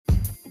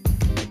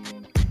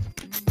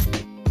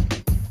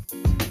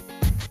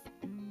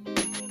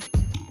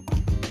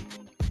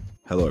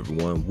Hello,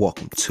 everyone.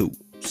 Welcome to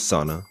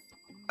Sana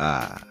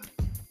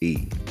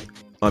IE.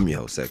 I'm your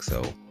host,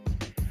 XO.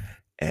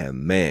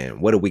 And man,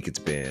 what a week it's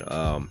been.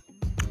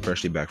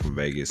 Freshly back from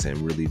Vegas and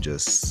really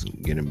just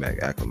getting back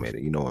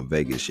acclimated. You know, in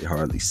Vegas, you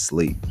hardly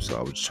sleep. So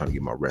I was just trying to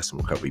get my rest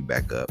and recovery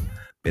back up.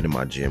 Been in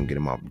my gym,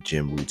 getting my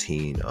gym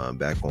routine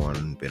back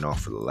on. Been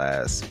off for the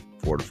last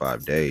 4 to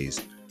 5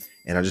 days.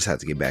 And I just had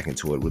to get back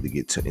into it, really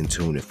get in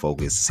tune and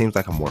focus. It seems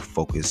like I'm more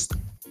focused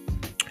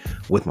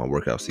with my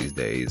workouts these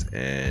days.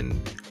 And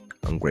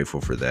I'm grateful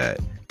for that,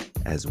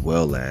 as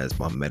well as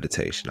my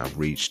meditation. I've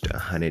reached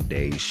 100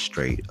 days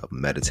straight of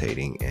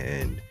meditating,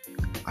 and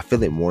I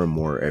feel it more and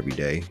more every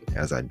day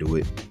as I do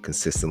it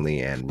consistently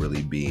and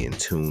really be in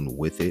tune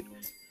with it,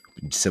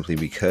 simply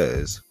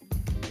because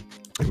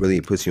it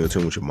really puts you in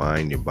tune with your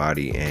mind, your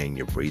body, and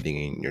your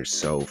breathing and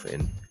yourself,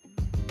 and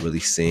really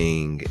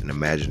seeing and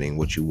imagining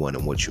what you want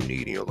and what you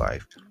need in your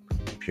life.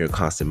 If you're a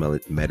constant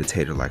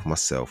meditator like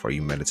myself, or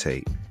you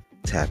meditate,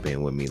 tap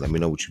in with me. Let me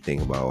know what you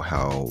think about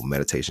how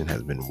meditation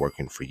has been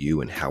working for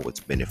you and how it's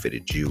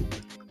benefited you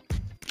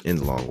in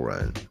the long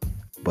run.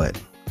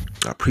 But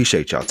I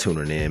appreciate y'all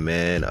tuning in,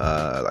 man.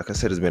 Like I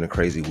said, it's been a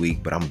crazy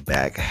week, but I'm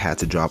back. I had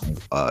to drop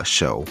a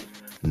show.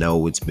 I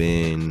know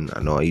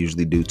I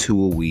usually do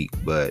 2 a week,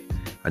 but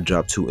I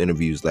dropped 2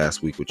 interviews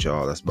last week with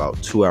y'all. That's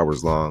about 2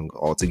 hours long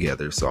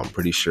altogether. So I'm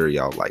pretty sure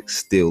y'all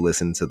still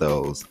listen to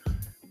those.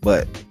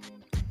 But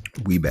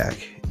we back.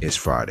 It's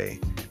Friday.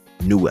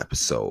 New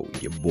episode.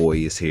 Your boy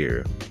is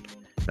here.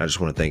 And I just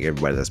want to thank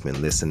everybody that's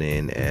been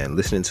listening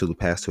to the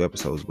past 2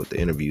 episodes with the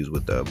interviews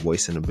with the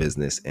voice in the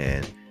business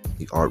and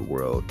the art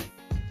world.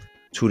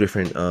 2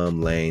 different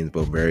lanes,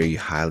 but very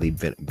highly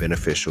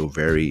beneficial,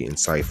 very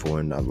insightful,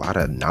 and a lot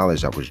of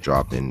knowledge that was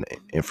dropped and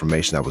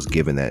information that was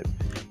given that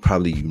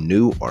probably you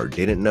knew or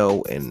didn't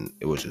know, and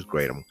it was just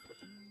great.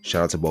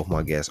 Shout out to both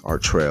my guests,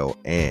 Art Trail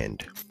and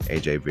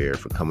AJ Veer,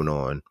 for coming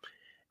on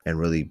and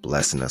really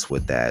blessing us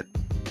with their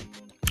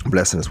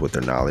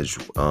knowledge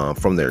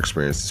from their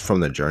experiences,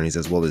 from their journeys,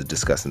 as well as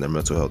discussing their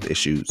mental health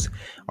issues,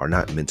 or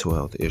not mental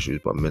health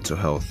issues, but mental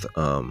health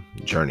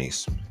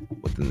journeys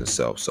within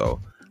themselves. So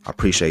I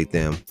appreciate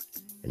them.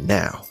 And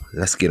now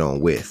let's get on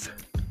with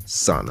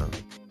Sana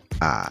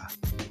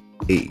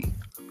IE.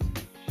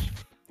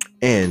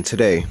 And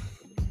today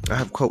I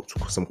have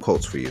some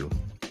quotes for you.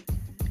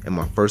 And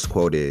my first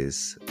quote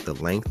is, "The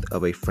length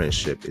of a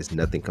friendship is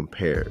nothing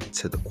compared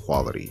to the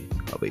quality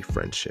of a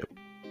friendship."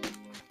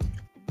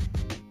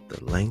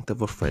 The length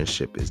of a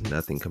friendship is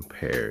nothing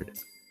compared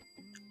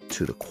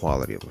to the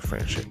quality of a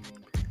friendship.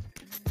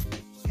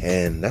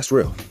 And that's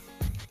real,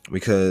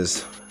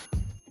 because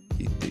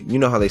you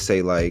know how they say,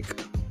 I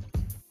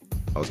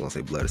was gonna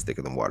say blood is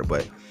thicker than water,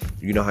 but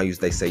you know how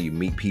they say you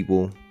meet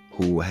people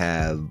whose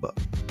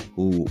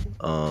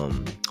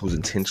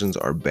intentions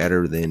are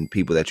better than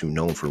people that you've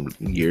known for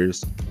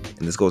years,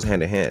 and this goes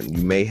hand in hand.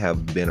 You may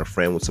have been a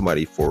friend with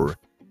somebody for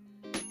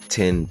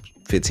 10,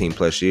 15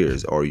 plus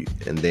years,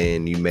 and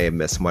then you may have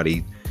met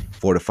somebody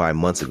 4 to 5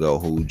 months ago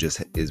who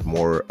just is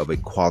more of a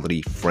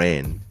quality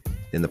friend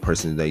than the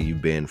person that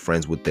you've been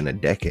friends with in a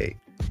decade.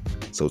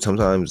 So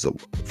sometimes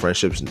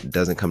friendships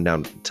doesn't come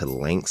down to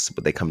lengths,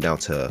 but they come down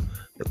to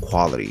the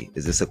quality.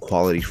 Is this a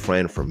quality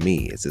friend for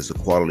me? Is this a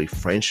quality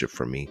friendship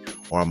for me?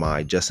 Or am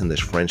I just in this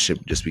friendship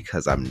just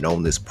because I've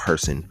known this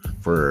person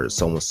for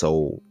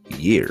so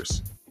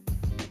years?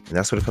 And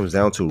that's what it comes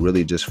down to,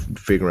 really just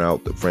figuring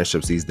out the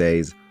friendships these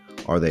days.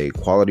 Are they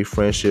quality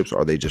friendships? Or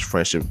are they just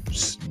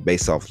friendships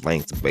based off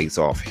length, based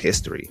off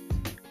history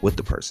with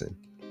the person?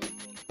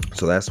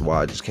 So that's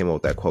why I just came up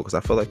with that quote, because I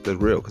feel like they're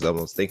real. Because I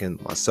was thinking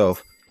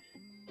myself,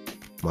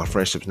 my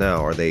friendships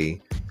now, are they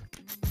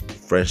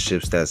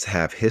friendships that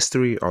have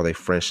history, or are they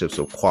friendships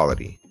of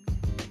quality?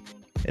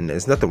 And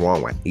there's nothing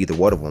wrong with either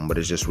one of them, but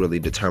it's just really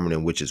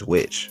determining which is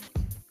which.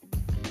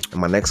 And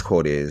my next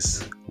quote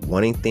is,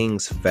 "Wanting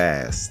things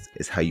fast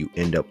is how you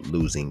end up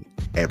losing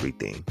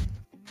everything."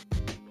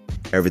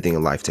 Everything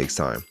in life takes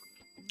time.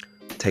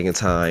 Taking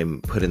time,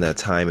 putting that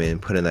time in,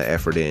 putting that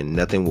effort in.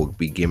 Nothing will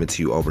be given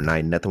to you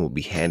overnight. Nothing will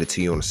be handed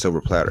to you on a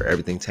silver platter.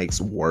 Everything takes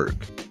work.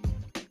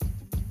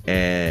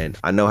 And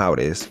I know how it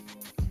is.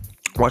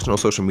 Watching on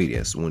social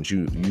media, so when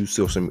you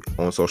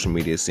on social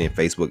media, seeing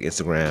Facebook,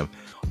 Instagram,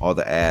 all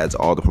the ads,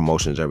 all the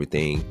promotions,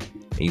 everything,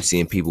 and you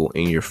seeing people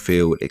in your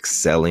field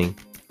excelling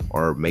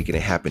or making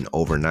it happen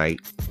overnight,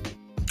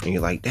 and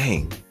you're like,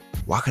 dang,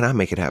 why can't I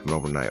make it happen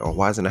overnight? Or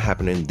why isn't it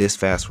happening this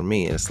fast for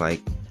me? And it's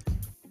like,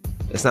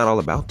 it's not all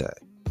about that.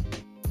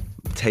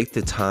 Take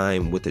the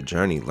time with the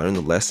journey, learn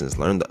the lessons,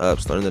 learn the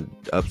ups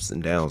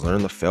and downs,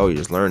 learn the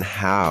failures, learn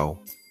how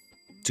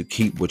to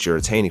keep what you're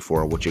attaining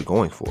for or what you're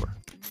going for.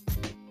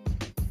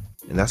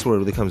 And that's what it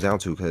really comes down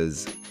to,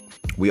 because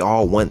we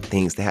all want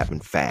things to happen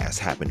fast,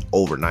 happen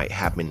overnight,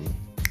 happen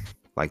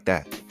like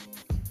that.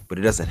 But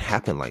it doesn't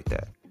happen like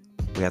that.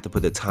 We have to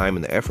put the time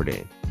and the effort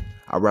in.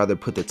 I'd rather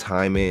put the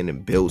time in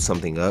and build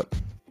something up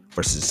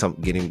versus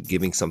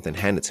giving something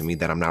handed to me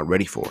that I'm not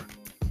ready for.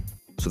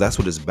 So that's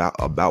what it's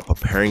about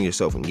preparing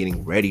yourself and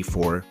getting ready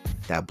for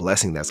that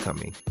blessing that's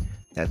coming.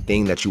 that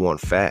thing that you want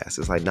fast.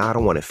 It's like, nah, I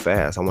don't want it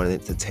fast. I want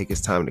it to take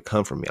its time to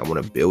come from me. I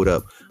want to build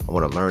up. I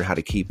want to learn how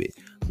to keep it,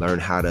 learn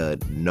how to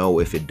know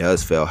if it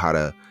does fail, how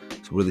to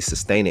really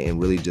sustain it,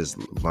 and really just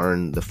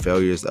learn the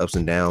failures, the ups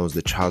and downs,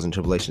 the trials and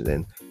tribulations,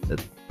 and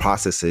the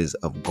processes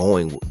of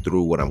going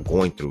through what I'm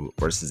going through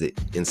versus it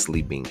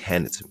instantly being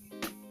handed to me.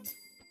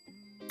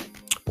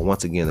 But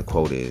once again, the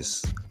quote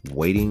is,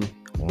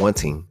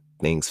 wanting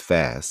things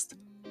fast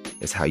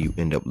is how you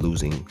end up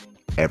losing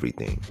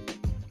everything.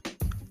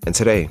 And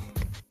today,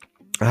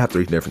 I have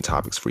 3 different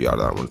topics for y'all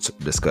that I want to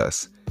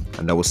discuss.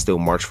 I know it's still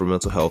March for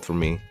mental health for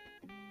me.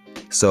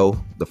 So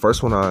the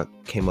first one I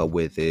came up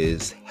with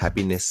is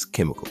happiness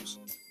chemicals.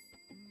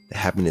 The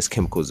happiness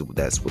chemicals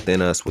that's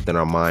within us, within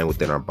our mind,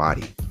 within our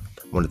body.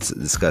 I wanted to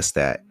discuss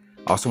that.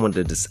 I also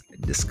wanted to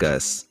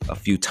discuss a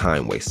few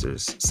time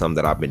wasters, some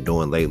that I've been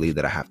doing lately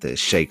that I have to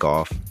shake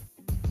off.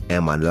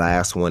 And my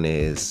last one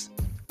is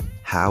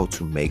how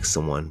to make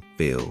someone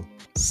feel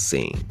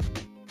seen.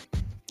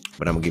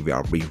 But I'm going to give y'all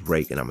a brief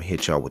break and I'm going to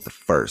hit y'all with the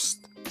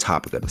first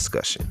topic of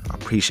discussion. I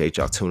appreciate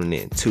y'all tuning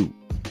in to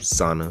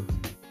Sana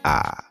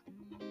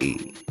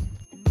IE.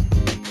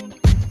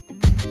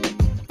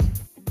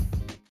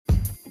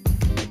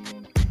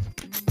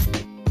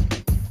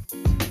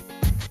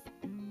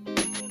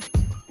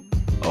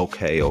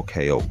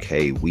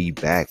 Okay. We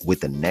back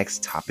with the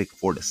next topic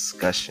for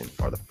discussion,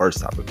 or the first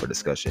topic for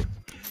discussion,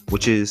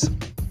 which is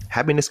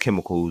happiness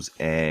chemicals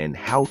and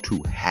how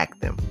to hack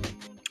them.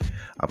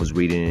 I was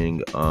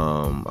reading,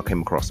 I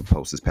came across a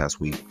post this past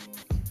week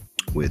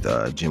with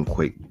Jim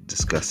Quick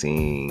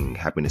discussing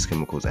happiness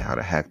chemicals and how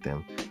to hack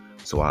them.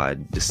 So I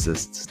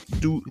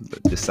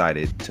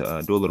decided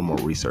to do a little more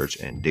research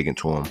and dig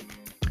into them.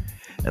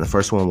 And the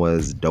first one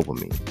was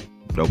dopamine.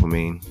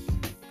 Dopamine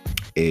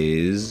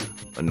is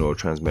a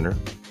neurotransmitter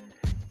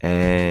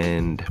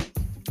and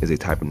is a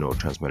type of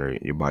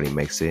neurotransmitter. Your body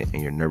makes it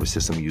and your nervous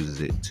system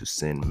uses it to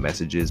send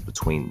messages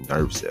between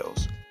nerve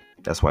cells.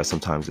 That's why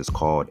sometimes it's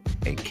called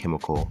a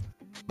chemical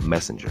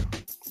messenger.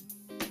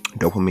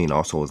 Dopamine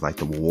also is like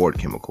the reward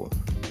chemical.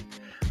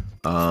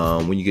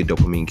 When you get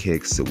dopamine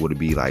kicks, it would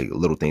be like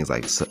little things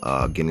like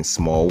getting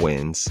small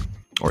wins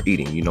or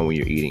eating. You know, when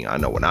you're eating, I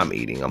know when I'm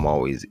eating, I'm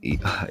always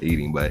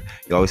eating, but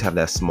you always have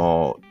that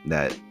small,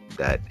 that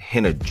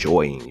hint of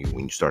joy in you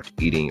when you start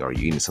eating, or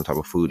you're eating some type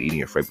of food, eating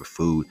your favorite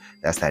food.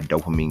 That's that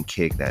dopamine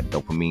kick, that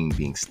dopamine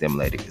being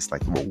stimulated. It's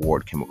like the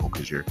reward chemical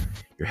because you're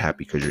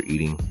happy because you're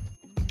eating.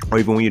 Or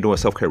even when you're doing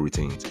self-care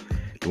routines.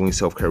 Doing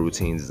self-care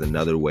routines is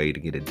another way to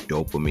get a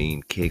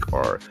dopamine kick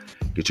or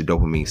get your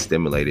dopamine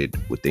stimulated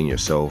within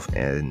yourself.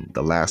 And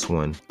the last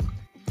one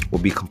will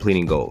be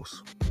completing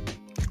goals.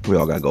 We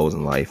all got goals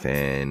in life,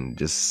 and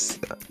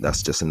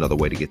that's just another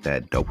way to get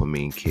that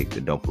dopamine kick,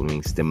 the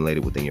dopamine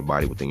stimulated within your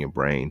body, within your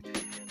brain,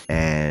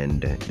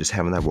 and just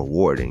having that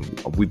reward. And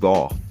we've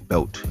all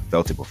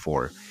felt it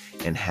before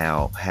and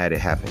had it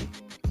happen.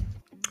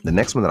 The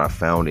next one that I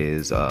found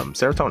is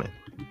serotonin.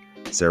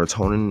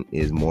 Serotonin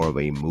is more of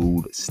a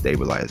mood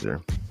stabilizer,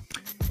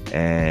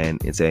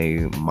 and it's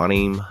a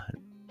monoamine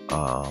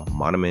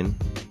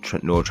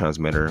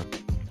neurotransmitter,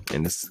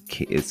 and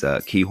it's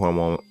a key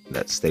hormone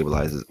that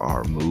stabilizes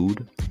our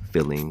mood,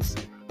 feelings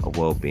of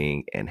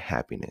well-being, and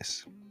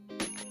happiness.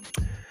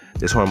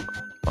 This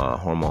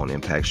hormone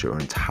impacts your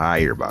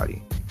entire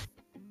body.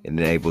 It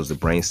enables the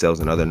brain cells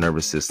and other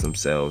nervous system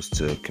cells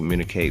to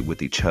communicate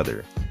with each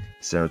other.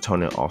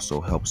 Serotonin also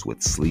helps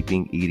with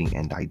sleeping, eating,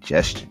 and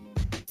digestion.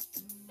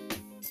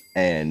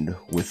 And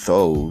with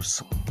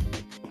those,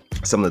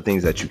 some of the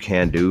things that you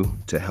can do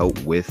to help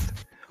with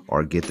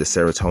or get the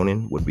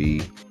serotonin would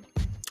be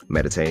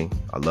meditating.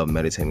 I love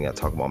meditating. I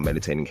talk about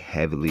meditating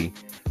heavily.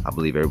 I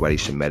believe everybody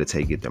should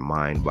meditate, get their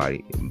mind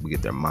right,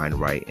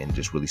 and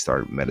just really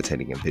start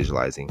meditating and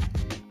visualizing.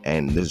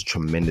 And there's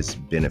tremendous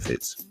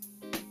benefits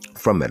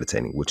from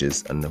meditating, which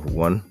is another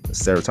one,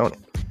 serotonin.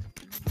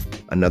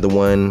 Another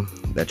one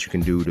that you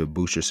can do to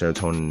boost your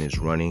serotonin is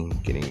running,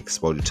 getting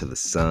exposure to the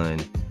sun,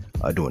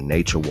 doing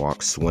nature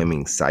walks,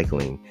 swimming,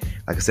 cycling.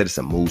 Like I said, it's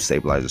a mood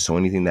stabilizer. So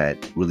anything that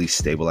really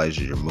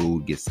stabilizes your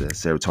mood, gets the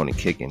serotonin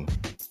kicking.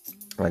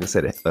 Like I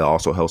said, it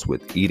also helps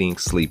with eating,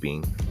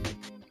 sleeping,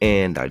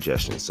 and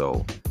digestion.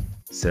 So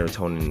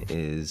serotonin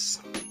is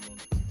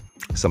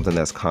something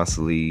that's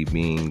constantly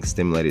being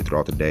stimulated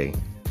throughout the day,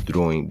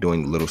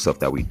 doing little stuff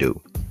that we do.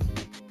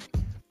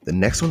 The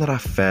next one that I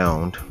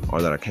found,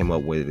 or that I came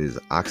up with, is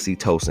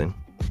oxytocin.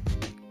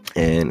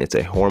 And it's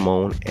a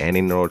hormone and a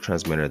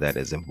neurotransmitter that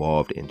is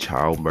involved in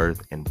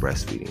childbirth and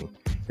breastfeeding.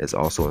 It's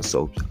also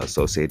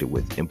associated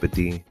with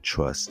empathy,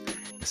 trust,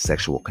 and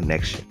sexual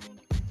connection.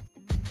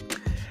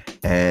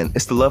 And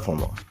it's the love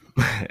hormone.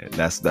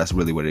 That's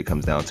really what it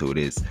comes down to.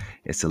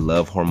 It's a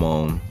love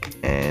hormone,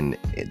 and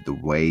the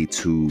way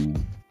to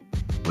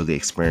really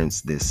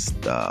experience this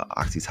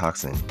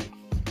oxytocin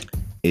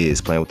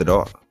is playing with the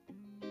dog,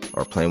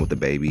 or playing with the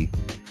baby,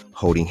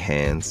 holding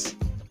hands,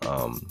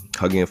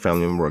 hugging a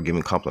family member, or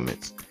giving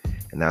compliments.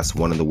 And that's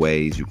one of the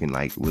ways you can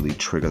like really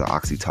trigger the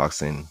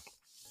oxytocin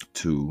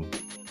to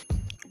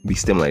be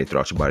stimulated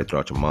throughout your body,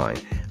 throughout your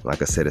mind.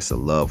 Like I said, it's a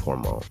love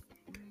hormone.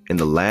 And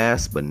the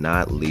last but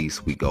not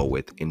least, we go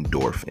with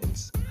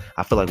endorphins.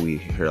 I feel like we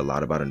hear a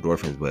lot about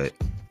endorphins, but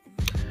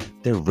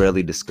they're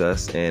rarely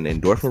discussed. And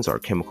endorphins are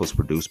chemicals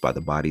produced by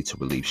the body to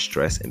relieve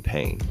stress and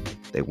pain.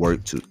 They work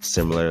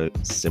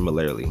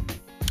similarly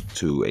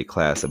to a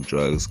class of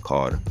drugs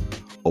called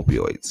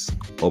opioids.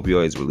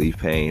 Opioids relieve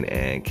pain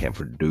and can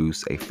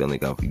produce a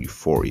feeling of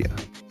euphoria.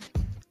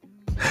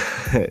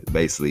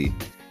 Basically,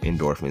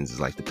 endorphins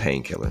is like the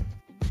painkiller.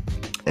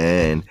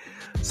 And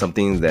some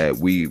things that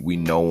we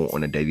know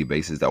on a daily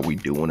basis, that we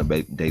do on a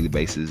daily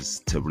basis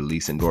to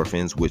release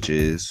endorphins, which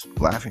is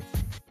laughing.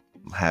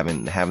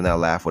 Having that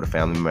laugh with a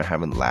family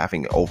member,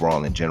 laughing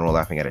overall in general,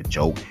 laughing at a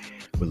joke,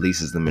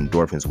 releases them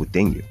endorphins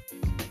within you.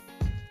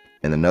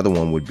 And another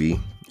one would be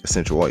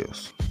essential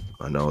oils.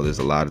 I know there's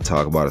a lot of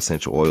talk about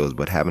essential oils,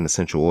 but having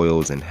essential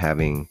oils and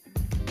having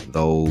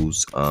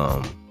those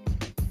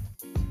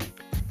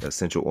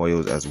essential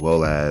oils, as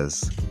well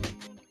as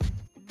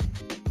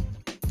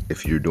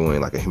if you're doing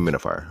like a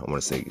humidifier, I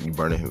want to say you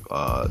burn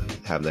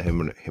have the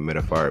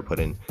humidifier, put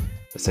in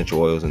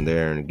essential oils in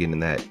there and getting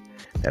that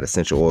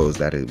essential oils,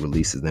 that it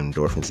releases the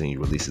endorphins and you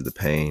releases the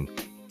pain.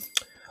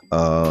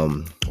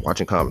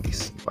 Watching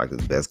comedies, like the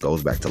best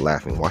goes back to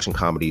laughing. Watching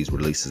comedies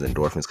releases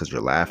endorphins because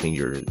you're laughing,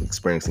 you're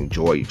experiencing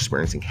joy, you're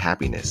experiencing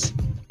happiness.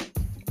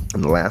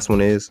 And the last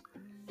one is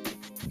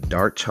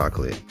dark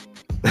chocolate.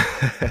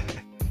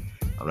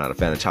 I'm not a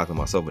fan of chocolate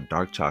myself, but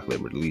dark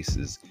chocolate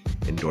releases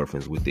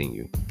endorphins within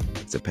you.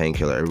 It's a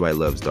painkiller. Everybody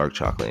loves dark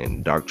chocolate,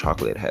 and dark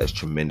chocolate has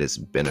tremendous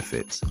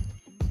benefits.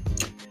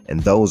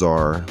 And those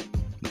are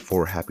the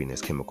 4 happiness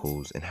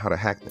chemicals and how to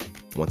hack them.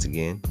 Once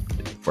again,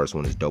 the first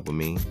one is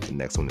dopamine, the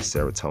next one is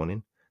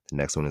serotonin, the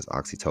next one is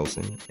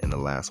oxytocin, and the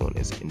last one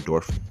is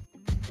endorphin.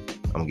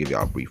 I'm gonna give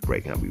y'all a brief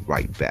break and I'll be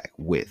right back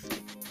with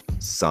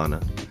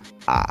Sana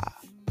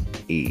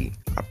I.E.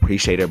 I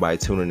appreciate everybody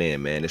tuning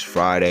in, man. It's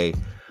Friday.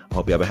 I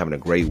hope y'all been having a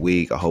great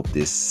week. I hope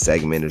this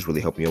segment is really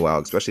helping you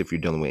out, especially if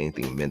you're dealing with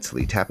anything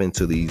mentally. Tap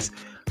into these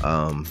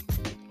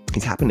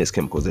happiness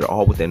chemicals. They're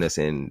all within us,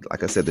 and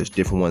like I said, there's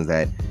different ones.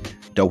 That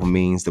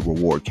dopamine's the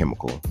reward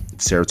chemical,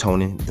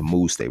 serotonin, the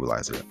mood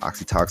stabilizer,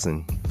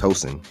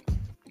 oxytocin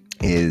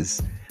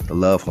is the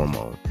love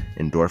hormone,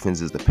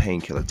 endorphins is the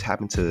painkiller. Tap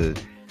into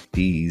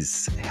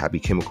these happy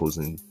chemicals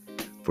and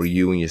for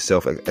you and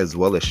yourself, as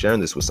well as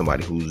sharing this with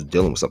somebody who's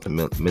dealing with something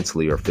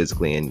mentally or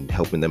physically and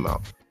helping them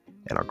out.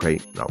 And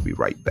I'll be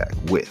right back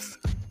with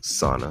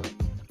Sana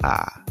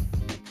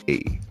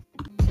I.E.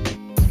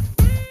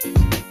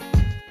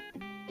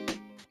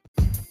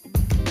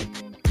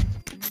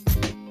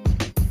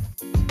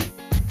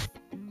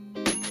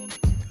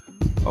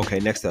 Okay,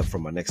 next up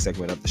from my next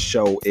segment of the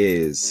show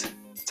is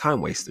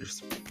time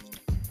wasters.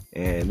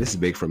 And this is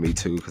big for me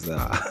too, because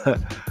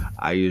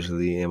I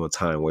usually am a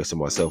time waster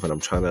myself, and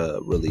I'm trying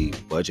to really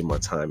budget my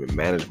time and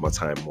manage my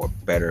time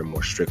better and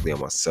more strictly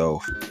on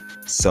myself.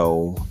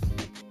 So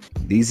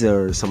these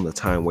are some of the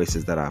time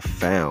wasters that I've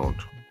found.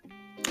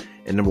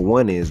 And number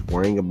one is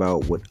worrying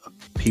about what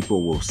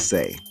people will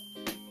say.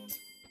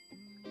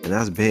 And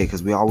that's big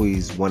because we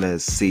always want to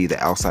see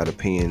the outside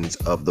opinions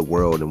of the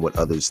world and what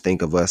others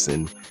think of us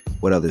and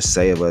what others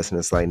say of us. And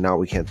it's like, no,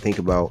 we can't think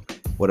about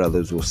what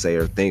others will say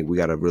or think. We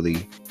got to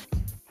really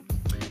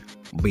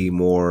be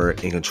more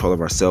in control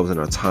of ourselves and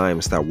our time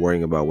and stop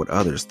worrying about what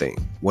others think.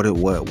 What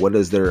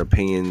does their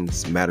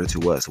opinions matter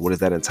to us? What does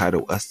that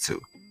entitle us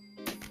to?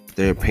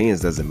 Their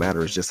opinions doesn't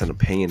matter. It's just an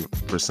opinion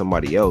for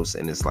somebody else.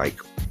 And it's like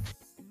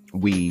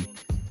we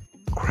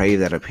crave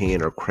that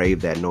opinion or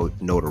crave that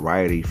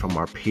notoriety from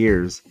our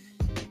peers,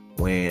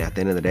 when at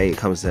the end of the day it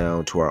comes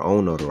down to our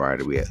own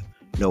notoriety. We have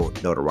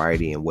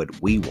notoriety in what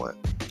we want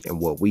and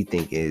what we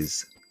think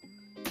is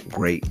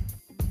great.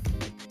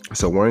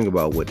 So worrying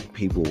about what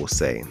people will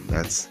say,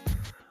 that's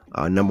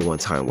number one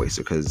time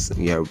waster, because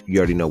you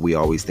already know we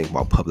always think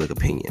about public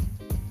opinion.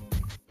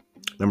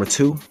 Number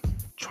two,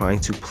 trying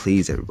to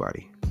please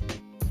everybody.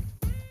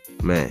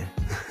 Man,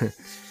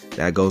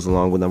 that goes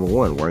along with number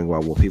one, worrying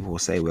about what people will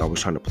say. We're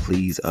always trying to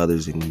please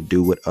others and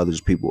do what other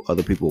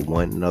people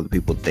want and other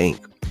people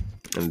think.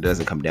 And it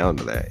doesn't come down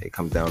to that. It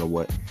comes down to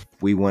what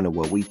we want and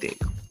what we think.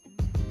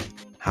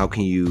 How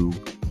can you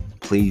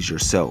please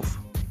yourself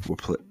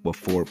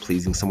before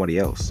pleasing somebody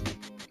else?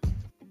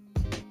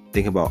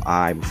 Think about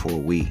I before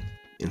we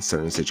in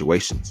certain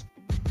situations.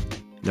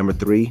 Number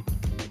three,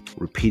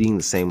 repeating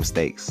the same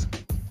mistakes.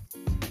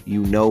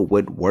 You know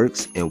what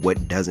works and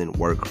what doesn't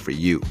work for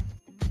you.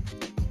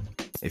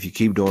 If you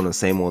keep doing the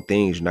same old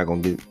things, you're not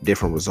going to get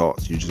different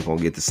results. You're just going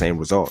to get the same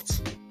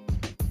results.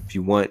 If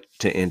you want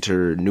to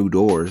enter new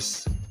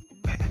doors,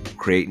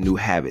 create new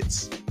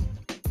habits.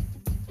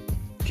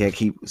 You can't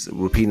keep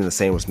repeating the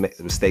same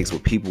mistakes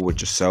with people, with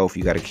yourself.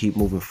 You got to keep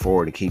moving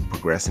forward and keep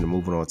progressing and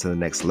moving on to the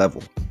next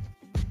level.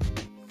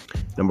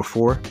 Number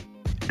four,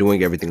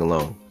 doing everything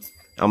alone.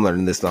 I'm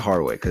learning this the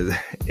hard way because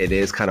it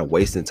is kind of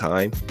wasting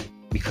time,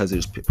 because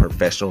there's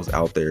professionals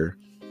out there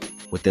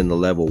within the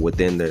level,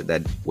 within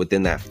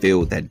that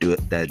field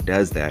that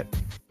does that.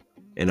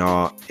 And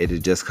it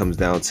just comes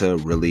down to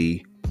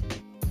really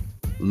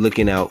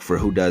looking out for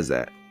who does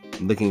that.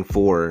 looking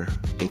for,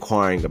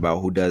 inquiring about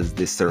who does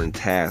this certain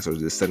task or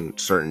this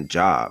certain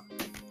job,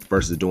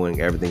 versus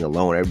doing everything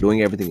alone.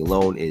 Doing everything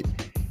alone,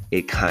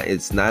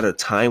 it's not a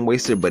time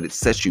waster, but it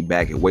sets you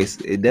back.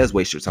 It does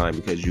waste your time,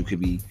 because you could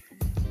be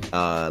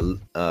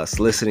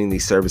soliciting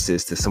these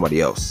services to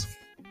somebody else.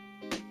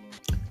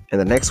 And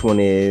the next one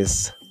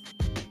is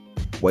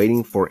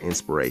waiting for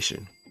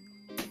inspiration.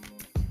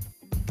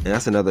 And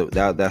that's another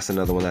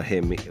one that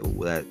hit me,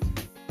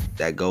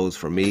 that goes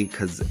for me,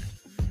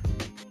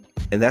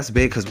 and that's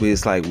big, because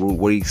it's like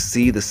we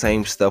see the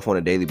same stuff on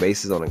a daily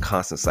basis, on a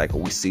constant cycle.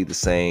 We see the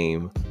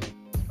same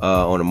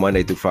on a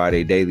Monday through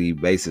Friday daily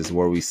basis,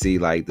 where we see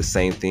like the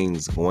same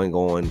things going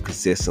on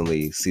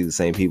consistently, see the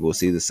same people,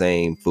 see the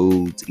same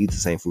foods, eat the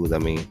same foods,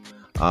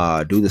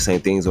 do the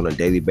same things on a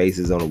daily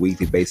basis, on a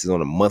weekly basis,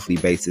 on a monthly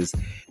basis,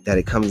 that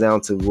it comes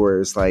down to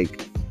where it's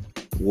like,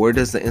 where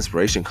does the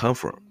inspiration come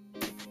from?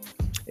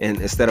 And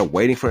instead of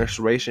waiting for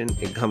inspiration,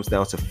 it comes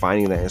down to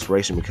finding that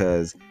inspiration,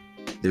 because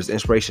there's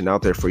inspiration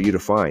out there for you to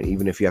find.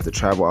 Even if you have to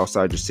travel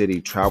outside your city,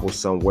 travel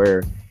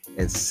somewhere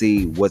and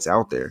see what's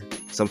out there.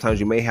 Sometimes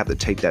you may have to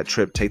take that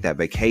trip, take that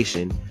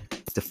vacation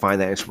to find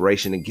that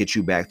inspiration and get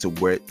you back to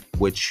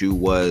what you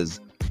was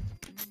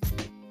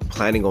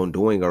planning on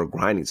doing or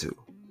grinding to.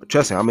 But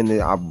trust me,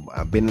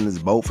 I've been in this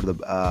boat for the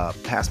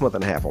past month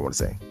and a half, I want to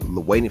say,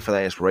 waiting for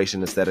that inspiration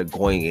instead of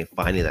going and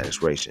finding that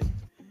inspiration,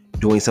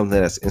 doing something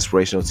that's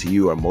inspirational to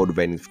you or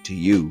motivating to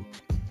you.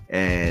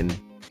 And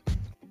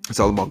it's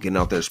all about getting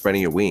out there,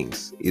 spreading your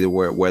wings,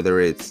 whether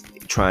it's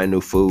trying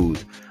new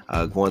foods,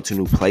 going to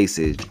new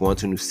places, going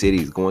to new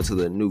cities, going to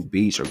the new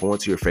beach, or going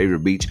to your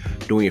favorite beach,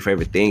 doing your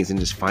favorite things, and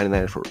just finding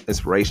that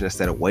inspiration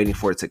instead of waiting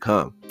for it to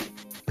come.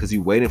 Because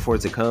you waiting for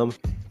it to come,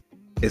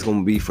 it's going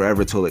to be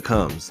forever till it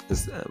comes,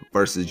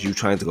 versus you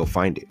trying to go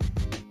find it.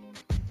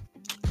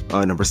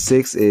 Number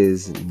 6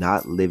 is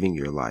not living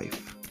your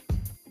life.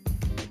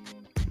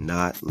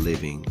 Not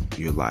living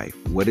your life.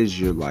 What does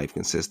your life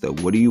consist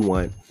of? What do you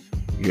want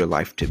your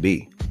life to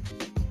be?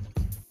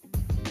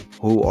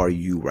 Who are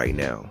you right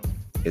now?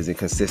 Is it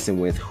consistent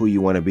with who you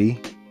want to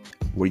be?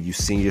 Where you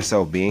see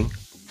yourself being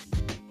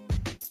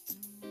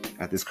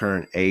at this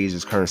current age,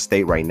 this current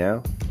state right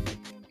now?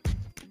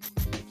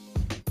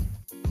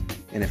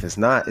 And if it's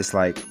not, it's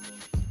like,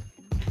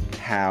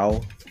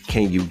 how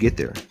can you get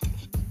there?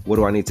 What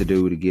do I need to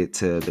do to get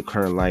to the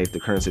current life, the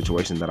current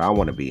situation that I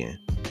want to be in?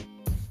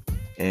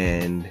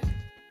 And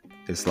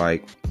it's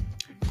like,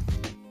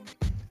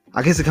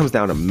 I guess it comes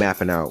down to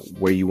mapping out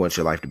where you want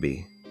your life to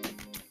be.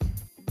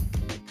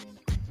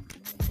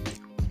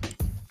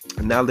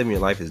 And now living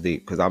your life is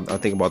deep, because I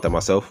think about that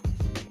myself.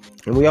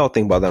 And we all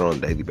think about that on a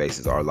daily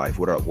basis, our life,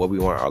 what we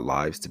want our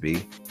lives to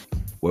be,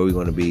 where we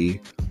want to be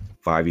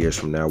 5 years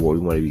from now, where we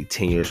want to be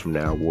 10 years from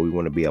now, where we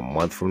want to be a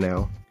month from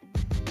now.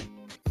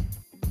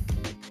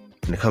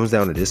 And it comes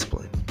down to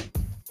discipline.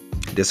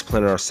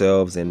 Disciplining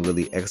ourselves and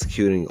really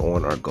executing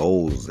on our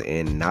goals,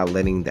 and not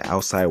letting the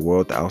outside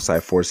world, the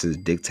outside forces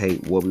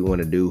dictate what we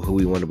want to do, who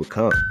we want to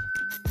become.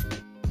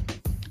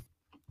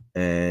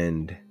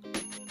 And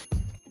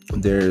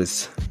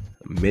there's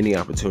many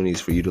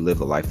opportunities for you to live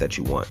the life that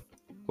you want.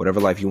 Whatever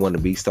life you want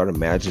to be, start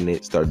imagining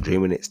it, start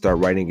dreaming it, start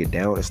writing it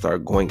down, and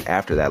start going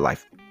after that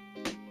life.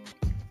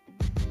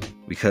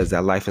 Because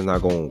that life is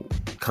not going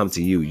to come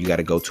to you. You got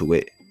to go to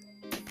it.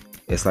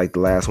 It's like the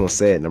last one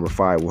said, number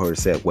 5, where it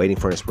said, waiting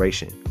for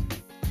inspiration.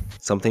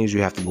 Some things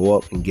you have to go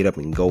up and get up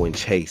and go and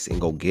chase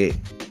and go get.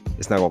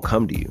 It's not going to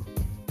come to you.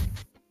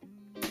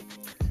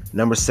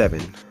 Number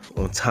 7,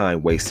 on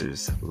time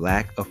wasters,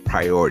 lack of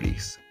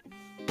priorities.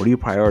 What are you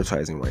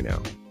prioritizing right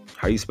now?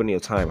 How are you spending your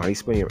time? How are you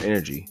spending your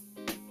energy?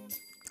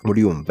 What are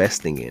you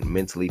investing in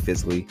mentally,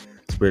 physically,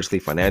 spiritually,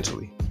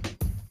 financially?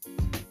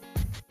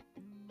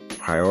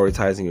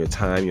 Prioritizing your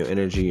time, your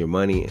energy, your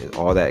money, and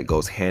all that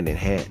goes hand in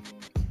hand.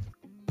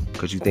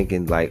 Because you're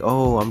thinking like,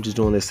 oh, I'm just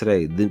doing this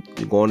today.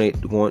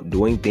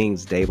 Doing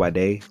things day by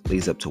day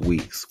leads up to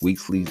weeks.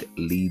 Weeks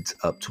leads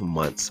up to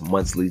months.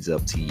 Months leads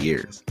up to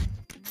years.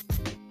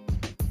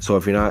 So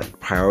if you're not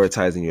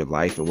prioritizing your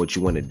life and what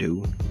you want to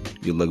do,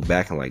 you look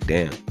back and like,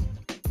 damn,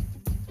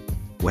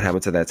 what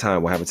happened to that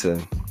time? What happened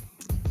to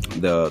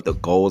the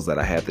goals that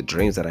I had, the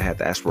dreams that I had,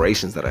 the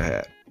aspirations that I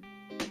had?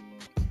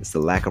 It's the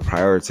lack of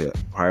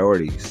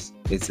priorities.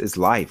 It's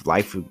life.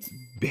 Life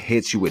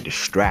hits you with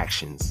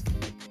distractions.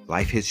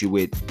 Life hits you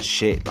with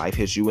shit. Life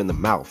hits you in the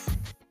mouth.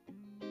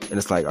 And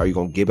it's like, are you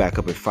going to get back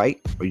up and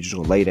fight? Or are you just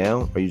going to lay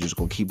down? Or are you just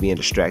going to keep being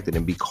distracted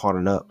and be caught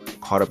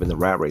up in the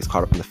rat race,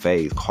 caught up in the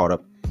phase, caught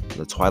up in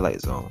the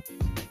twilight zone?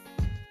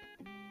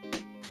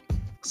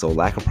 So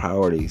lack of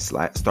priorities.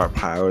 Start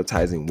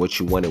prioritizing what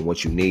you want and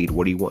what you need.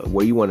 What do you want?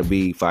 Where you want to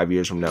be 5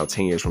 years from now,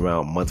 10 years from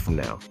now, a month from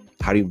now?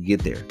 How do you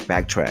get there?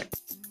 Backtrack.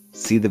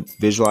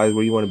 Visualize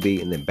where you want to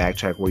be, and then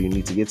backtrack where you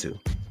need to get to.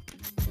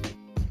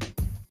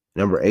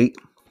 Number 8,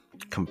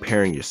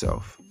 comparing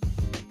yourself.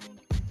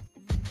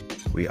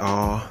 We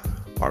all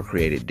are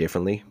created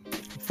differently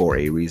for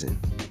a reason.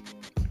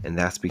 And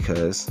that's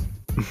because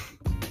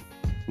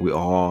we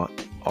all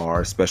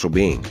are a special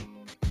being.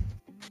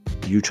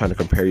 You trying to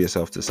compare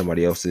yourself to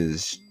somebody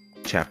else's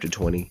chapter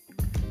 20,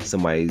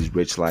 somebody's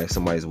rich life,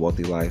 somebody's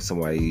wealthy life,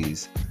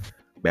 somebody's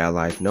bad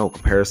life. No,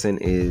 comparison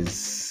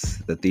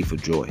is the thief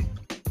of joy.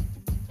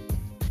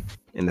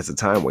 And it's a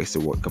time waster.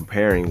 What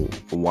comparing,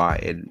 why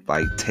it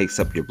like takes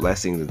up your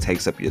blessings and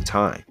takes up your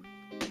time.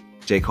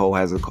 J. Cole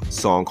has a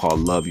song called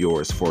Love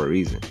Yours for a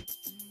reason.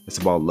 It's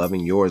about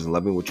loving yours and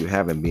loving what you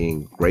have and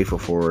being grateful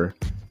for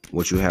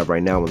what you have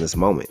right now in this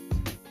moment.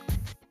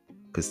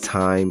 Because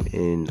time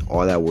and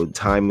all that,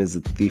 time is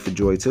a thief of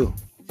joy too.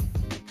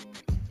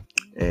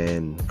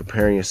 And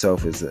comparing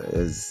yourself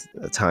is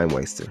a time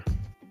waster.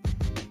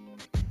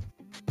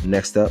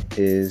 Next up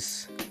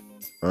is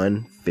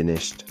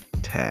unfinished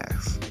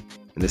tasks.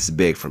 And this is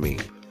big for me.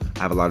 I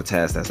have a lot of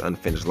tasks that's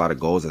unfinished, a lot of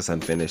goals that's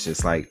unfinished.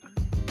 It's like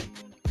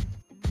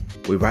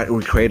I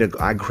create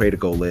a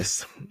goal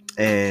list,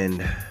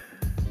 and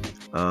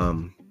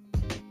I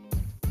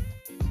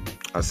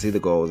see the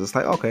goals. It's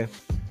like, okay,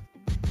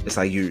 it's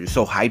like you're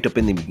so hyped up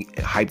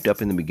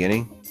in the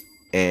beginning,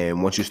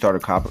 and once you start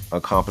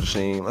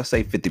accomplishing, let's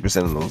say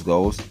 50% of those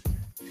goals,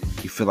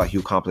 you feel like you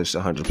accomplished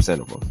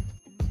 100% of them.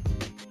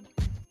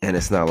 And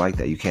it's not like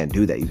that. You can't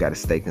do that. You got to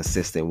stay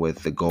consistent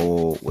with the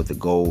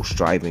goal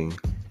striving,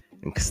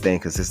 and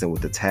staying consistent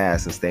with the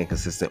task, and staying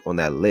consistent on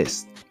that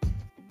list.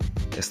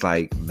 It's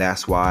like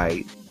that's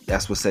what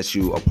sets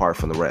you apart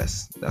from the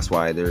rest. That's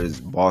why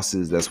there's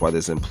bosses, that's why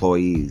there's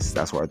employees,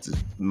 that's why there's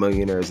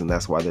millionaires, and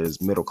that's why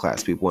there's middle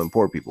class people and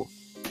poor people.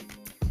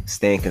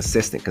 Staying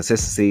consistent.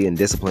 Consistency and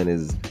discipline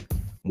is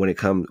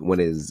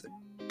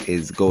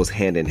goes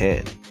hand in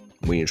hand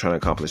when you're trying to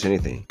accomplish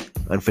anything.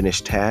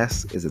 Unfinished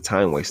tasks is a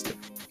time waster.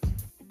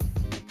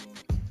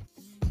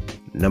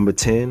 Number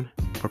 10,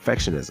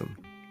 perfectionism.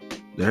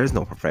 There is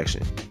no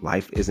perfection.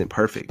 Life isn't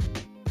perfect.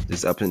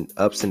 There's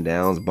ups and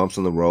downs, bumps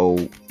on the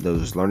road.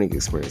 There's learning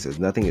experiences.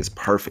 Nothing is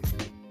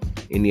perfect.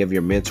 Any of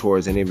your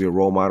mentors, any of your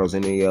role models,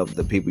 any of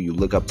the people you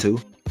look up to,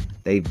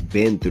 they've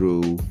been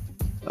through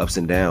ups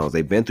and downs.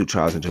 They've been through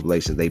trials and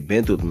tribulations. They've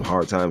been through some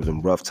hard times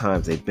and rough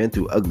times. They've been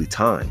through ugly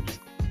times.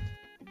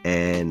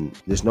 And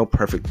there's no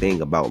perfect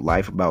thing about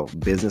life, about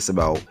business,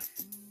 about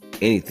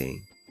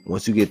anything.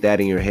 Once you get that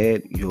in your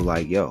head, you're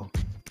like, yo,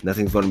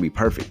 nothing's going to be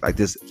perfect. Like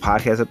this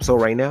podcast episode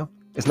right now,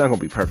 it's not going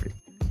to be perfect.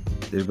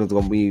 There's going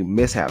to be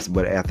mishaps,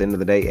 but at the end of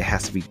the day, it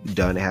has to be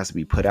done. It has to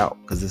be put out,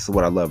 because this is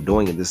what I love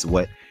doing, and this is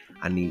what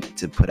I need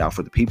to put out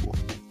for the people.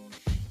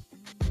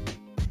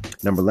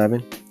 Number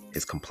 11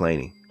 is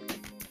complaining.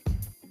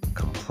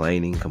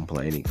 Complaining.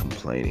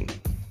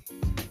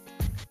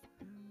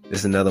 This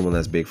is another one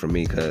that's big for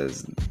me,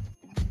 because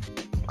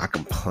I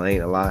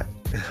complain a lot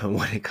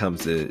when it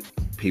comes to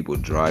people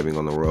driving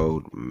on the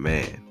road,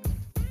 man.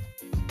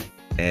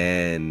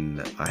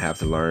 And I have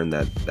to learn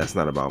that that's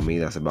not about me,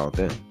 that's about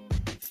them.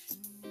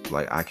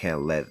 Like, I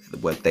can't let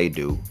what they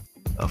do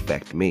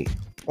affect me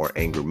or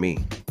anger me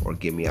or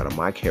get me out of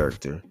my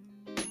character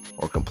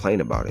or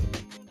complain about it.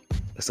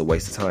 It's a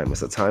waste of time.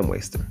 It's a time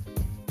waster.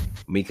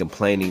 Me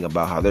complaining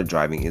about how they're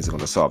driving isn't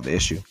going to solve the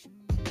issue.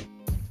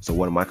 So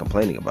what am I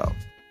complaining about?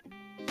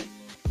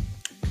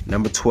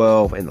 Number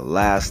 12, and the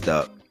last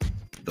up,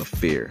 the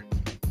fear.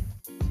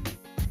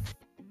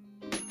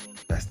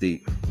 That's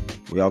deep.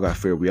 We all got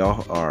fear. We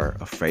all are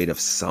afraid of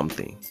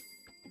something.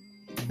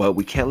 But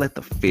we can't let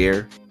the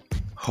fear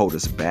hold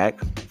us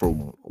back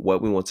from what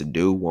we want to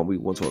do, what we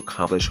want to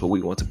accomplish, who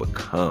we want to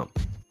become.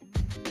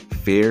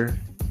 Fear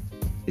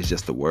is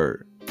just a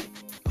word,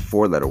 a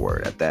 4-letter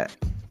word at that.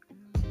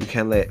 You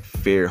can't let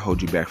fear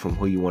hold you back from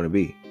who you want to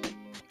be.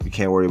 You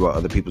can't worry about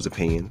other people's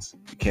opinions.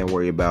 You can't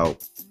worry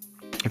about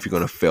if you're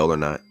going to fail or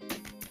not.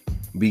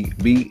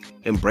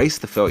 Embrace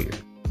the failure.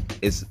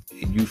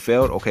 You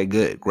failed? Okay,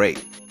 good,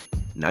 great.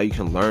 Now you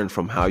can learn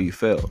from how you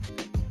failed.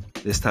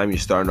 This time you're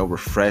starting over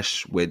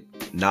fresh with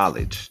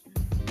knowledge.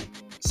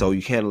 So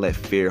you can't let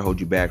fear hold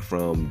you back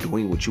from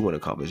doing what you want to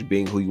accomplish,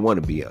 being who you want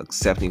to be,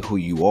 accepting who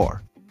you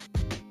are.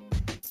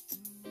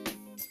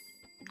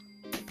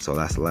 So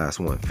that's the last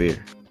one,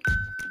 fear.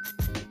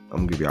 I'm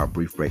going to give y'all a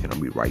brief break, and I'll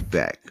be right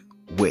back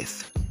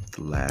with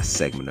the last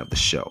segment of the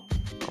show.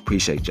 I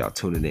appreciate y'all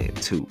tuning in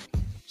to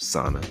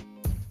Sana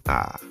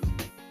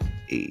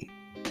IE.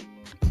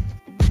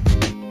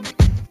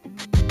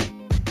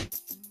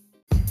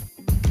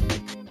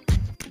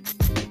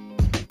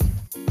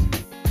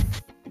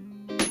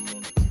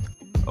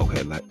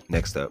 Okay,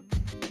 next up,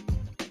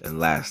 and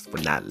last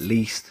but not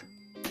least,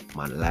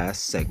 my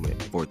last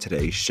segment for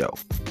today's show.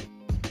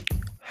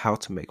 How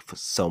to make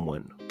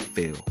someone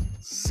feel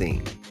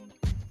seen.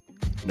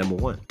 Number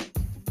 1,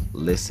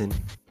 listen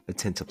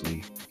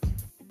attentively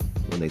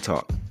when they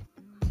talk.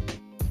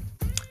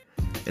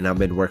 And I've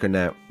been working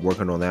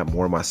on that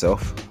more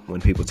myself,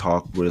 when people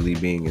talk, really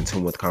being in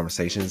tune with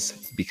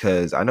conversations,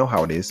 because I know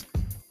how it is.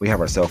 We have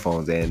our cell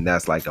phones, and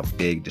that's like a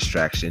big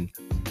distraction.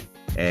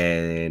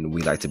 And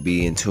we like to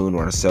be in tune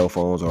with our cell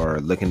phones or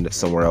looking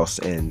somewhere else,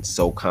 and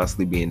so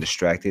constantly being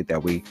distracted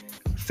that we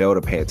fail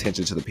to pay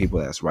attention to the people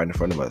that's right in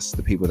front of us,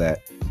 the people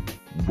that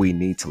we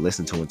need to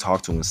listen to and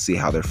talk to and see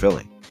how they're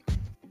feeling.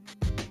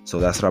 So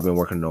that's what I've been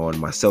working on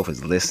myself,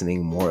 is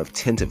listening more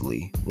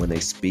attentively when they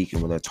speak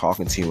and when they're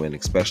talking to you, and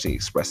especially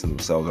expressing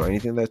themselves or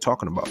anything they're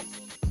talking about.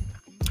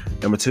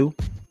 Number 2,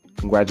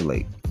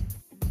 congratulate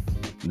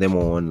them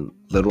on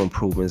little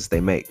improvements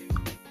they make.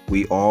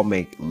 We all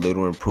make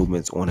little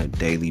improvements on a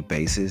daily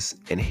basis,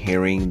 and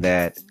hearing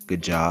that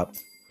good job,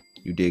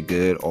 you did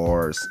good,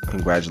 or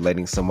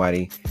congratulating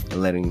somebody and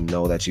letting them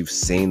know that you've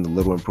seen the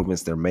little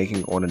improvements they're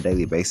making on a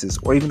daily basis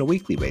or even a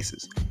weekly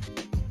basis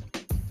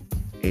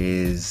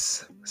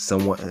is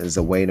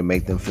a way to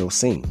make them feel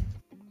seen.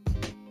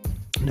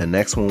 The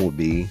next one would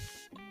be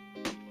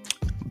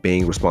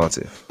being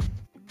responsive.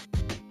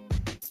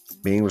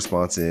 Being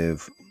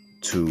responsive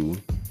to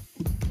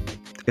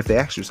if they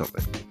ask you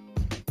something.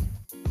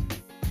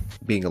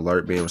 Being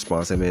alert, being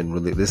responsive, and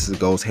really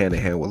goes hand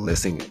in hand with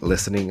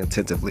listening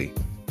attentively.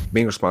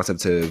 Being responsive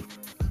to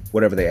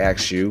whatever they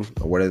ask you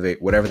or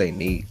whatever they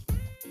need.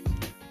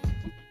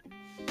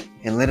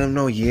 And let them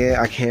know, yeah,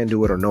 I can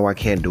do it, or no, I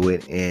can't do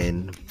it,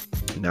 and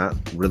not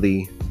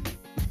really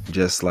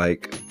just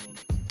like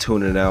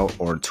tuning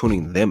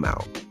them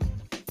out.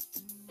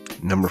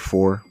 Number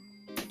 4,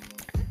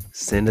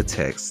 send a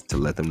text to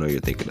let them know you're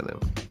thinking of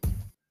them.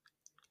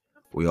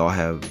 We all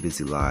have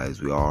busy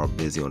lives. We all are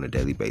busy on a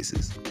daily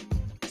basis.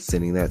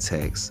 Sending that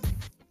text,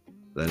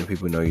 letting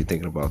people know you're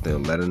thinking about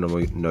them, letting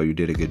them know you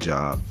did a good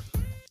job,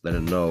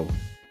 letting them know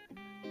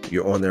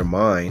you're on their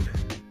mind.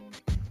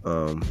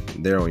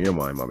 They're on your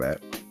mind, my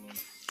bad.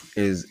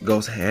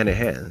 Goes hand in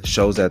hand.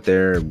 Shows that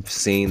they're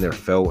seen, they're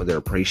felt, they're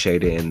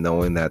appreciated, and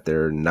knowing that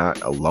they're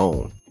not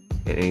alone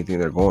in anything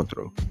they're going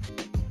through.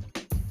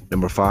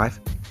 Number 5,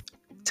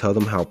 tell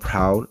them how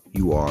proud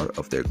you are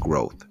of their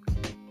growth.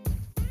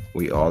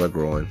 We all are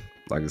growing.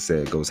 Like I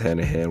said, it goes hand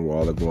in hand. We're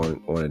all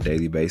growing on a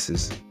daily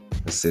basis,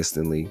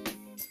 consistently.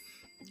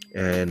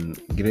 And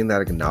getting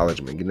that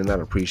acknowledgement, getting that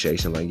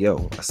appreciation, like,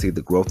 yo, I see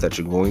the growth that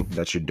you're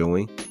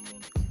doing.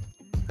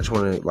 I just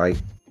want to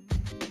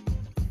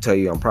tell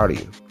you I'm proud of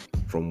you.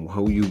 From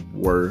who you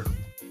were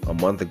a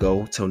month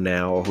ago till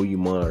now, or who you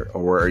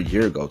were a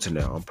year ago to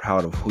now. I'm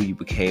proud of who you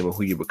became and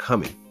who you're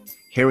becoming.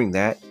 Hearing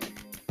that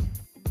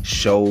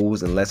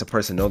shows and lets a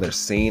person know they're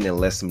seen, and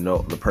lets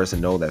the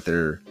person know that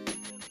they're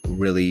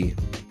really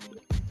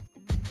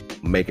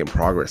making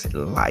progress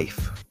in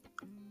life.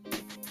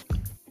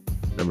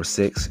 Number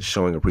 6,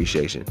 showing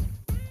appreciation,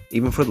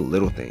 even for the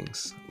little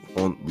things,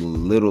 on the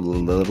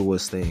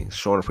littlest things.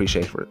 Showing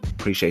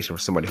appreciation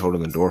for somebody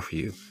holding the door for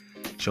you.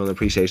 Showing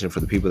appreciation for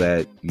the people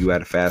that you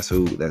at a fast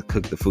food that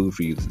cook the food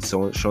for you.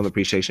 Showing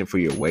appreciation for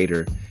your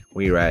waiter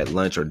when you're at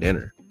lunch or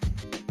dinner.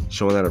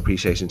 Showing that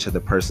appreciation to the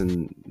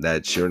person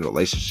that you're in a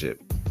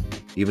relationship.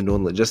 Even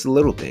doing just the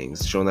little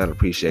things. Showing that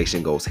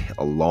appreciation goes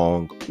a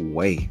long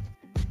way.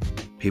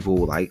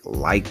 People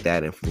like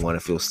that and want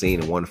to feel seen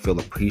and want to feel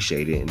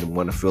appreciated and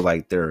want to feel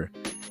like their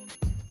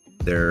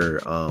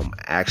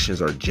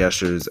actions or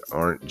gestures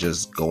aren't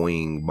just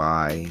going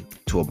by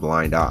to a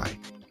blind eye.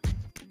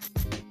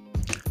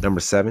 Number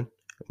 7,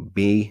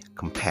 be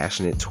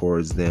compassionate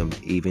towards them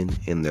even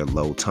in their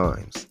low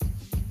times.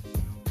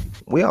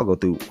 We all go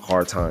through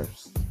hard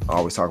times. I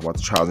always talk about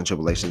the trials and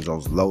tribulations,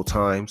 those low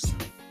times.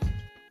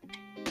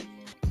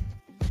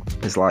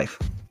 It's life.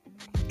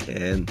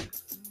 And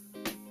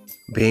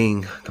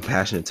being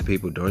compassionate to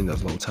people during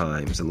those low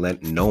times,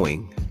 and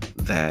knowing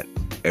that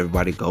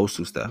everybody goes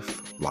through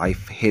stuff.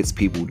 Life hits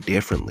people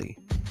differently,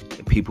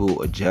 and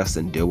people adjust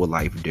and deal with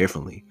life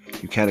differently.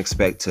 You can't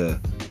expect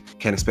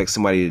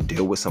somebody to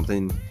deal with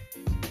something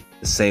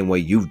the same way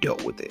you've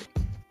dealt with it.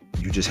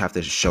 You just have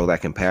to show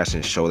that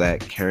compassion, show that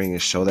caring,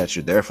 and show that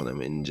you're there for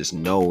them, and just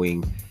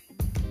knowing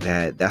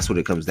that that's what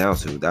it comes down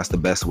to. That's the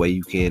best way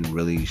you can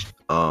really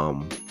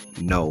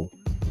know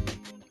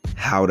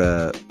how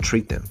to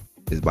treat them,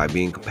 is by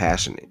being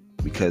compassionate.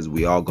 Because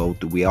we all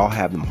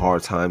have them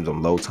hard times,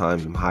 and low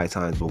times, and high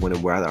times, but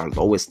when we're at our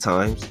lowest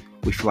times,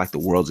 we feel like the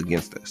world's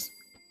against us.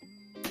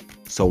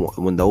 So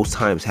when those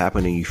times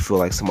happen and you feel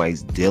like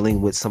somebody's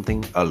dealing with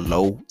something, a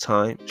low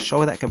time,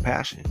 show that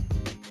compassion.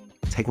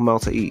 Take them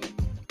out to eat.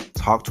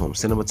 Talk to them.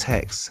 Send them a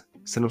text.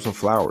 Send them some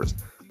flowers.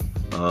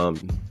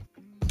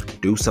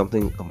 Do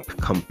something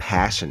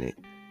compassionate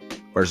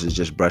versus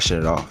just brushing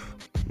it off.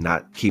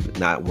 Not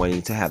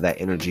wanting to have that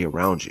energy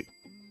around you.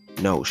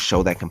 No,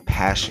 show that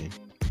compassion.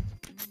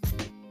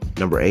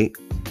 Number 8,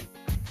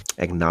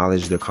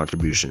 acknowledge their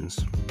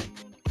contributions.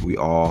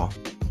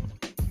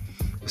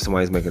 If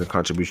somebody's making a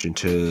contribution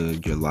to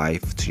your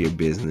life, to your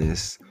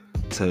business,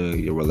 to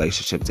your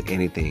relationship, to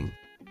anything,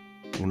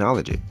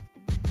 acknowledge it.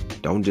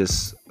 Don't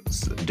just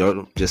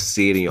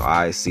see it in your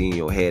eyes, see it in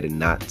your head, and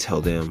not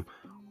tell them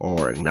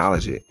or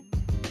acknowledge it.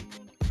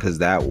 Because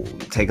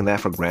taking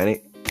that for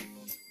granted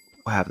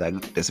will have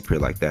that disappear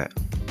like that.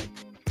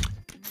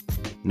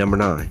 Number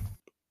 9,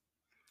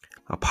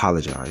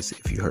 apologize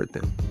if you hurt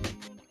them.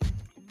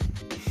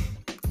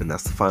 And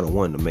that's the final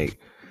one, to make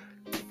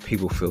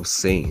people feel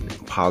seen.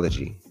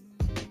 Apology.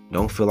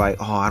 Don't feel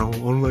like, I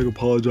don't like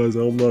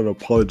apologizing. I'm not an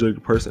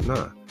apologetic person.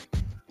 Nah.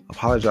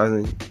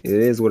 Apologizing, it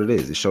is what it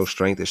is. It shows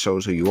strength. It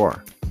shows who you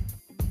are.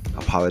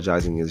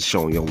 Apologizing is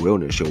showing your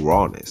realness, your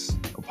rawness.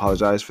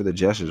 Apologize for the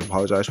gestures.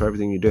 Apologize for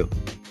everything you do.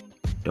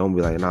 Don't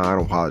be like, nah, I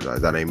don't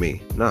apologize. That ain't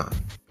me. Nah.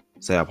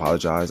 Say, I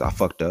apologize. I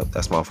fucked up.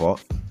 That's my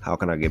fault. How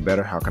can I get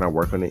better? How can I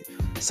work on it?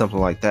 Something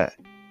like that.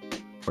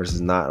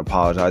 Versus not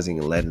apologizing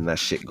and letting that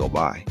shit go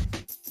by.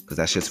 Because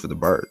that shit's for the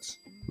birds.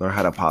 Learn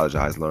how to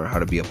apologize. Learn how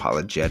to be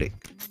apologetic.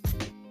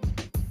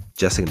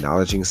 Just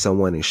acknowledging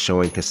someone and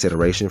showing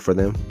consideration for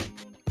them,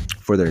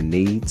 for their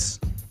needs,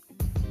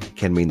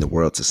 can mean the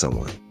world to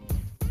someone.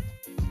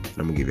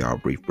 I'm going to give y'all a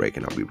brief break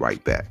and I'll be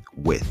right back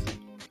with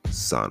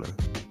Sana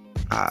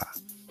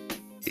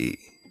IE.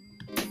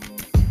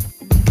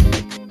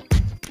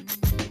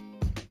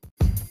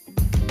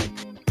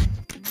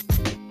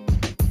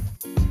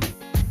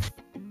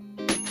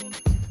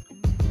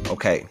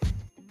 Okay,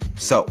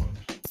 so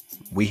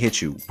we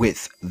hit you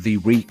with the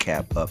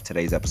recap of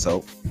today's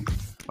episode.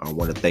 I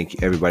want to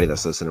thank everybody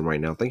that's listening right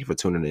now. Thank you for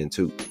tuning in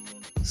to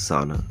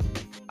Sana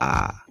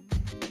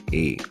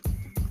IE.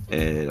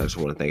 And I just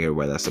want to thank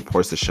everybody that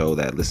supports the show,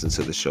 that listens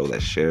to the show,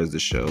 that shares the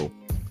show,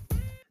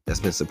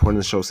 that's been supporting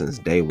the show since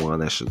day one,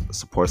 that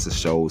supports the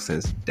show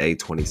since day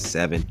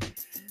 27,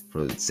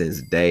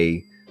 since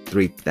day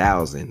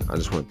 3000. I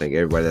just want to thank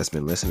everybody that's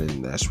been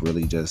listening. That's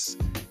really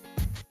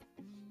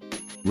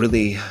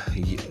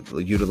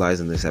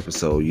utilizing this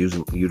episode,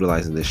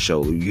 utilizing this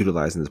show,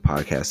 utilizing this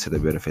podcast to their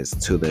benefits,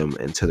 to them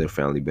and to their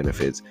family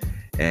benefits.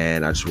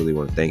 And I just really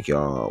want to thank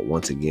y'all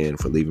once again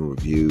for leaving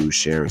reviews,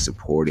 sharing,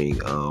 supporting,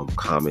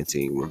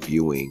 commenting,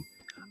 reviewing,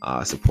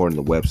 supporting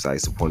the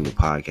website, supporting the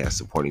podcast,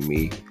 supporting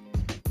me.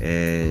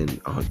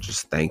 And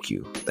just thank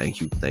you. And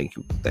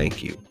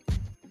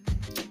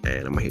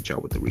I'm going to hit y'all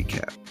with the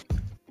recap.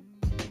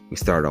 We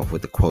start off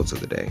with the quotes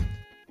of the day.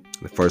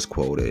 The first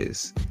quote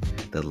is,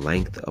 "The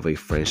length of a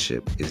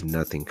friendship is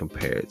nothing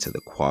compared to the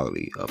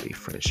quality of a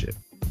friendship."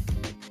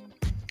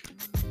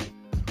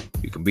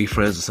 You can be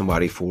friends with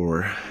somebody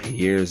for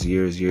years,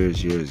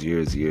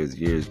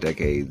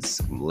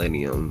 decades,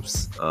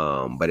 millenniums.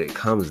 But it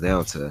comes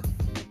down to,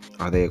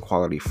 are they a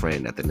quality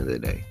friend at the end of the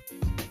day?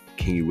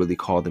 Can you really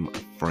call them a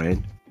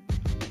friend?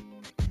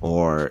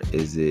 Or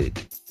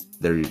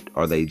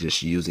are they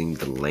just using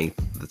the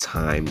length, the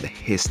time, the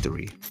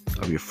history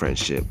of your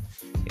friendship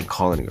and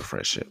calling it a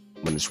friendship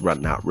when it's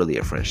not really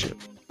a friendship?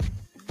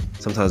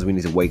 Sometimes we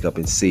need to wake up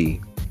and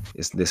see,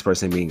 is this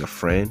person being a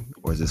friend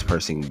or is this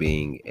person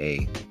being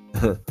a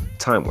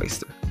time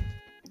waster?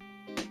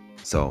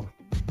 So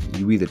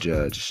you be the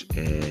judge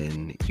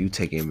and you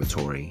take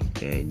inventory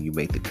and you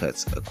make the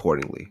cuts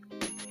accordingly.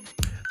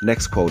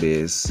 Next quote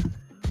is,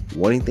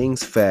 "Wanting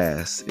things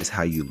fast is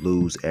how you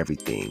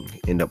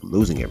end up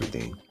losing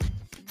everything."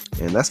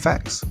 And that's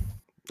facts.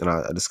 And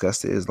I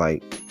discussed it, is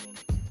like,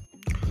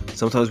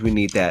 sometimes we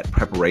need that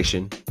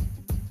preparation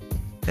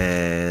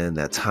and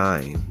that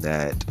time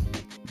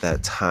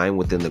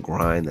within the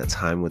grind, that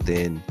time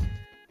within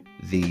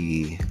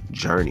the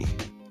journey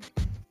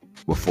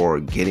before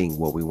getting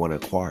what we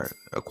want to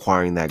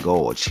acquiring that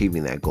goal,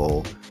 achieving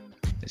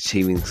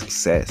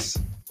success.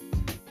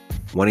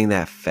 Wanting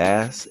that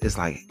fast is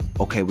like,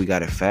 okay, we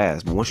got it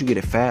fast, but once you get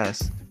it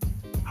fast,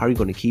 how are you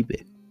going to keep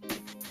it?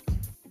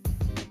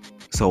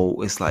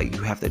 So it's like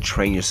you have to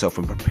train yourself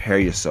and prepare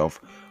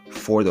yourself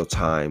for those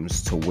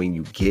times to when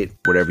you get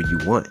whatever you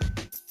want.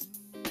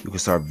 You can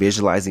start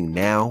visualizing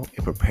now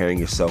and preparing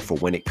yourself for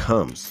when it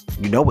comes.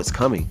 You know it's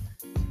coming,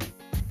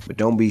 but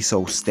don't be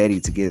so steady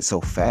to get it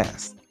so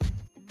fast.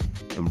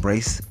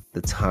 Embrace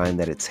the time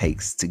that it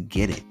takes to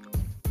get it.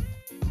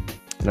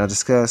 And I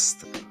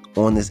discussed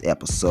on this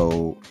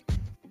episode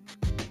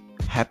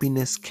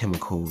happiness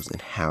chemicals and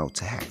how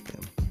to hack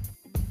them.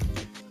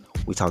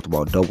 We talked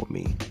about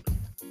dopamine,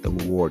 the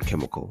reward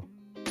chemical,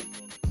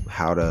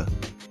 how to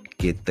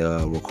get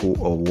the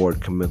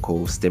reward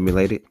chemical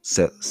stimulated,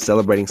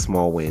 celebrating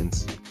small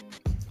wins,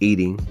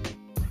 eating,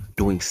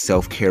 doing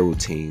self-care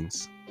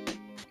routines,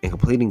 and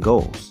completing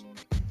goals.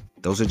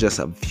 Those are just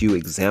a few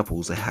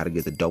examples of how to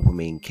get the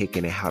dopamine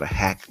kicking and how to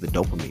hack the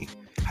dopamine,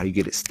 how do you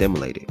get it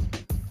stimulated.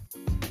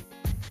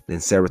 Then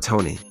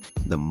serotonin,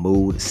 the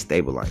mood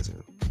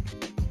stabilizer,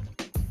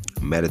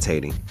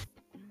 meditating,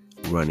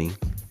 running,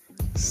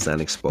 sun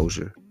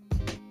exposure,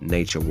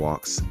 nature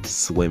walks,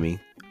 swimming,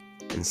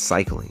 and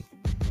cycling.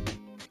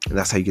 And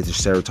that's how you get your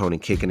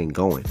serotonin kicking and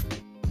going.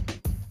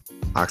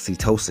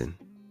 Oxytocin,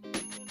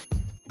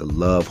 the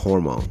love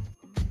hormone.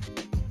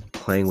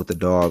 Playing with the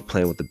dog,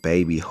 playing with the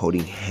baby,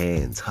 holding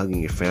hands,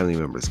 hugging your family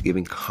members,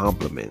 giving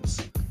compliments.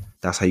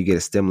 That's how you get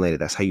it stimulated.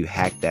 That's how you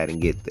hack that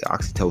and get the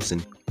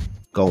oxytocin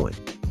going.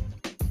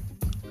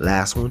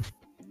 Last one,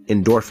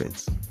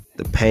 endorphins.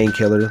 The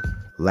painkiller,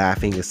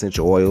 laughing,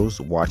 essential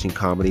oils, watching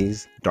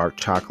comedies, dark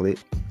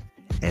chocolate,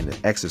 and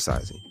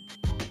exercising.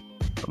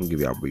 I'm going to give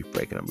y'all a brief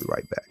break and I'll be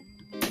right back.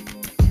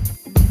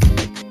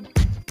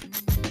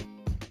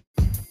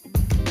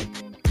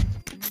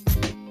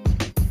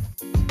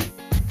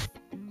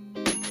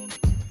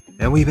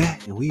 And we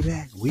back.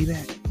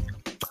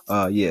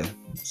 Yeah.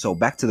 So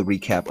back to the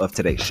recap of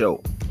today's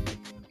show.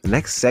 The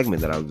next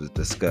segment that I will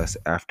discuss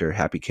after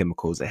happy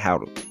chemicals and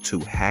how to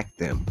hack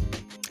them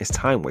is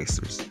time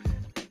wasters.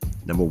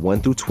 Number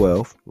 1 through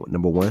 12.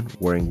 Number 1,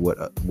 worrying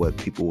what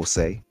people will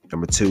say.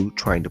 Number 2,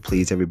 trying to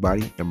please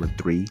everybody. Number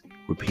 3,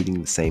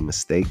 repeating the same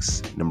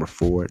mistakes. Number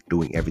 4,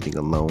 doing everything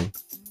alone.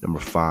 Number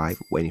 5,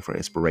 waiting for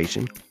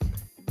inspiration.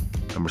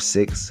 Number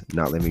 6,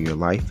 not living your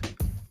life.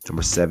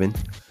 Number 7,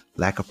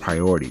 lack of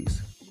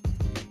priorities.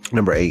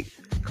 Number 8,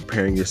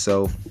 comparing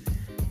yourself.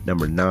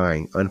 Number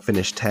 9,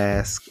 unfinished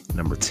tasks.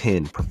 Number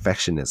 10,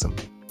 perfectionism.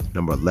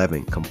 Number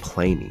 11,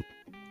 complaining.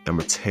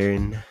 Number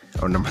 10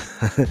 or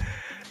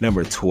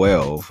number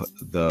 12,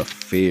 the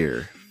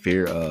fear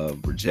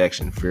of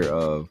rejection, fear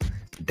of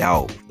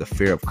doubt, the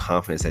fear of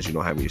confidence that you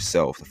don't have in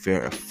yourself, the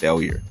fear of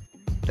failure.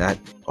 That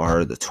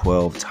are the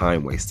 12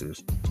 time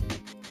wasters.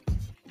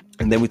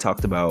 And then we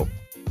talked about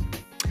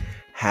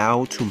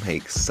how to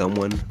make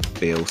someone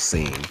feel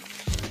seen.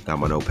 Got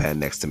my notepad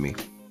next to me.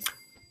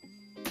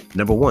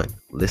 Number 1,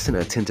 listen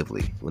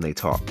attentively when they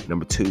talk.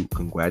 Number 2,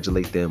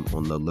 congratulate them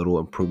on the little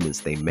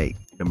improvements they make.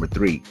 Number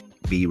 3,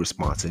 be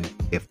responsive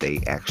if they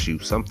ask you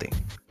something.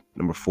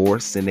 Number 4,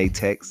 send a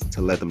text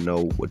to let them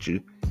know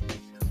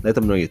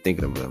you're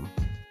thinking of them.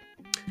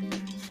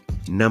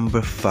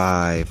 Number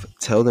 5,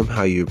 tell them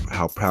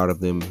how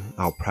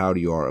proud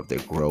you are of their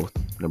growth.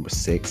 Number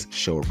 6,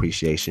 show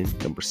appreciation.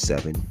 Number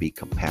 7, be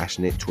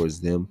compassionate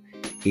towards them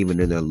even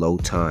in their low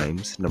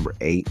times. Number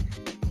 8,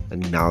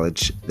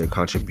 acknowledge their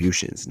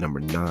contributions. Number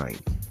 9,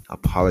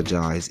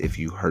 apologize if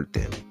you hurt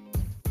them.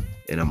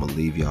 And I'm gonna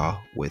leave y'all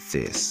with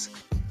this.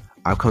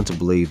 I've come to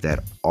believe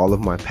that all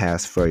of my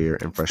past failure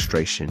and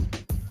frustration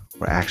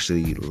were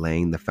actually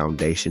laying the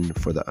foundation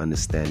for the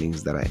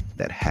understandings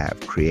that have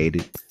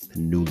created the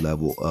new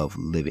level of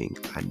living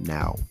I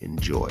now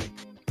enjoy.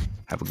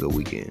 Have a good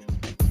weekend.